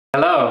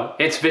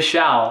it's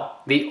Vishal,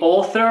 the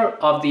author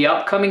of the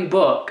upcoming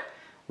book,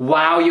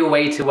 Wow Your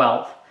Way to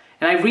Wealth.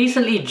 And I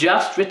recently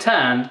just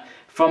returned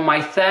from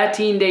my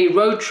 13-day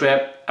road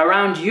trip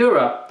around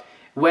Europe,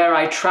 where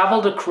I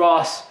traveled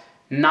across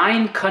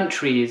 9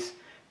 countries,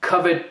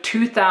 covered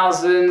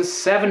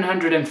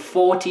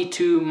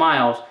 2,742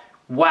 miles.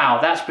 Wow,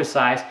 that's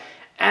precise.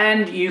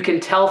 And you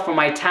can tell from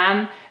my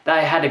tan that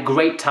I had a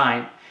great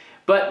time.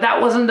 But that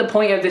wasn't the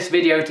point of this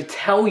video, to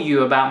tell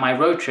you about my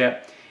road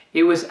trip.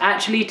 It was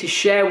actually to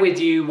share with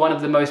you one of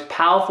the most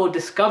powerful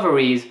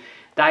discoveries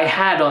that I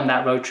had on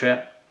that road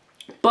trip.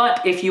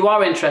 But if you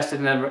are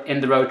interested in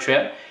the road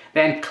trip,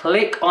 then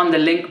click on the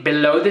link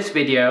below this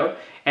video,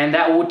 and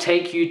that will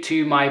take you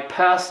to my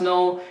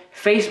personal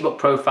Facebook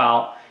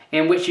profile,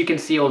 in which you can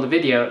see all the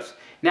videos.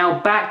 Now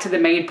back to the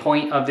main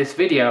point of this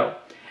video.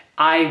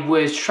 I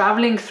was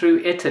traveling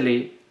through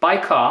Italy by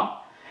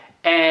car,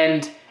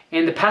 and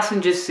in the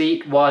passenger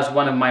seat was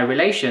one of my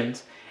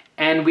relations,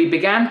 and we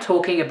began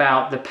talking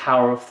about the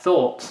power of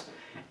thoughts.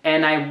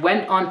 And I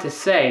went on to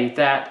say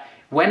that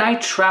when I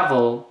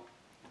travel,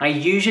 I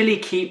usually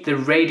keep the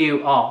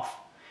radio off.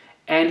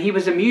 And he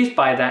was amused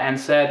by that and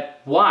said,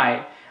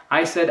 "Why?"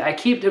 I said, "I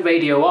keep the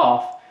radio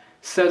off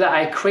so that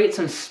I create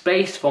some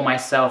space for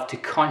myself to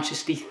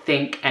consciously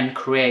think and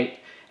create."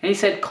 And he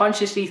said,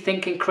 "Consciously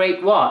think and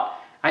create what?"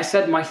 I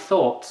said, "My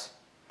thoughts."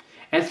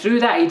 And through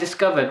that he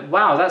discovered,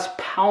 wow, that's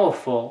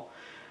powerful,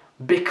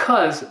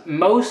 because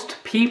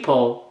most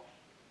people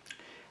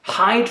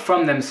hide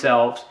from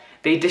themselves.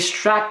 They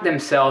distract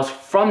themselves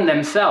from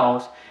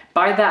themselves.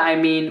 By that I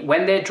mean,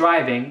 when they're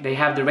driving, they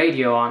have the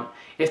radio on.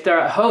 If they're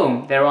at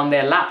home, they're on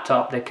their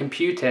laptop, their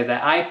computer,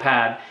 their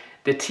iPad,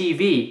 the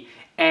TV.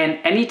 And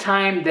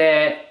anytime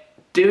they're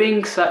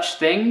doing such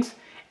things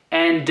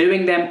and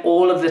doing them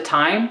all of the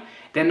time,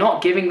 they're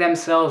not giving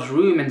themselves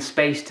room and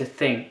space to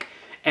think.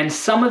 And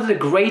some of the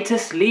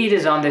greatest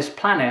leaders on this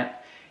planet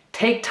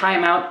take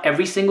time out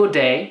every single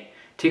day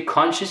to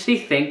consciously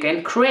think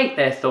and create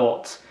their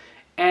thoughts.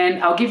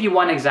 And I'll give you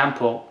one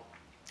example.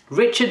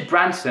 Richard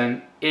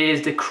Branson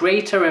is the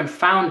creator and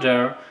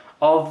founder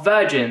of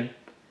Virgin.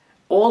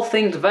 All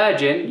things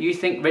Virgin, you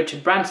think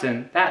Richard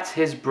Branson, that's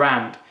his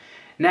brand.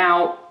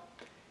 Now,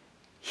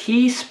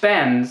 he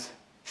spends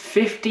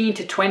 15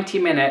 to 20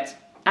 minutes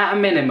at a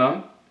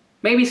minimum,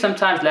 maybe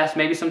sometimes less,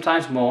 maybe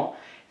sometimes more,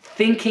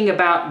 thinking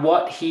about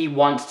what he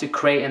wants to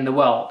create in the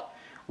world.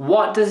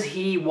 What does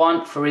he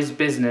want for his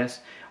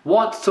business?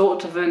 What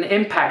sort of an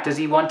impact does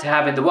he want to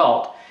have in the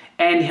world?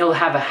 And he'll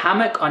have a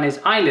hammock on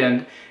his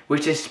island,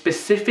 which is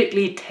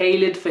specifically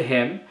tailored for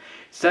him,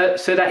 so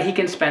that he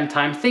can spend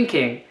time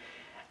thinking.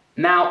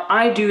 Now,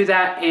 I do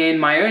that in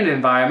my own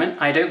environment.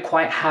 I don't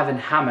quite have a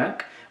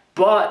hammock,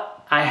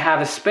 but I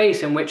have a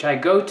space in which I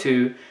go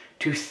to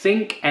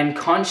think and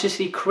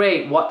consciously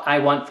create what I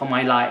want for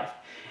my life.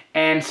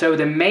 And so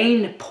the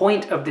main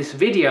point of this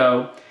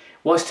video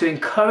was to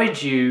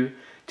encourage you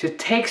to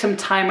take some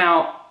time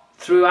out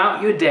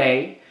throughout your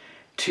day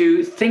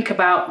to think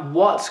about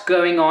what's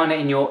going on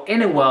in your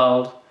inner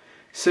world,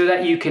 so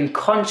that you can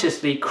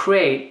consciously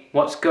create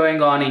what's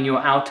going on in your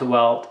outer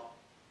world.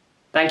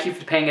 Thank you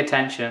for paying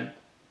attention.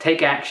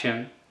 Take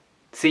action.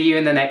 See you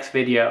in the next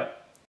video.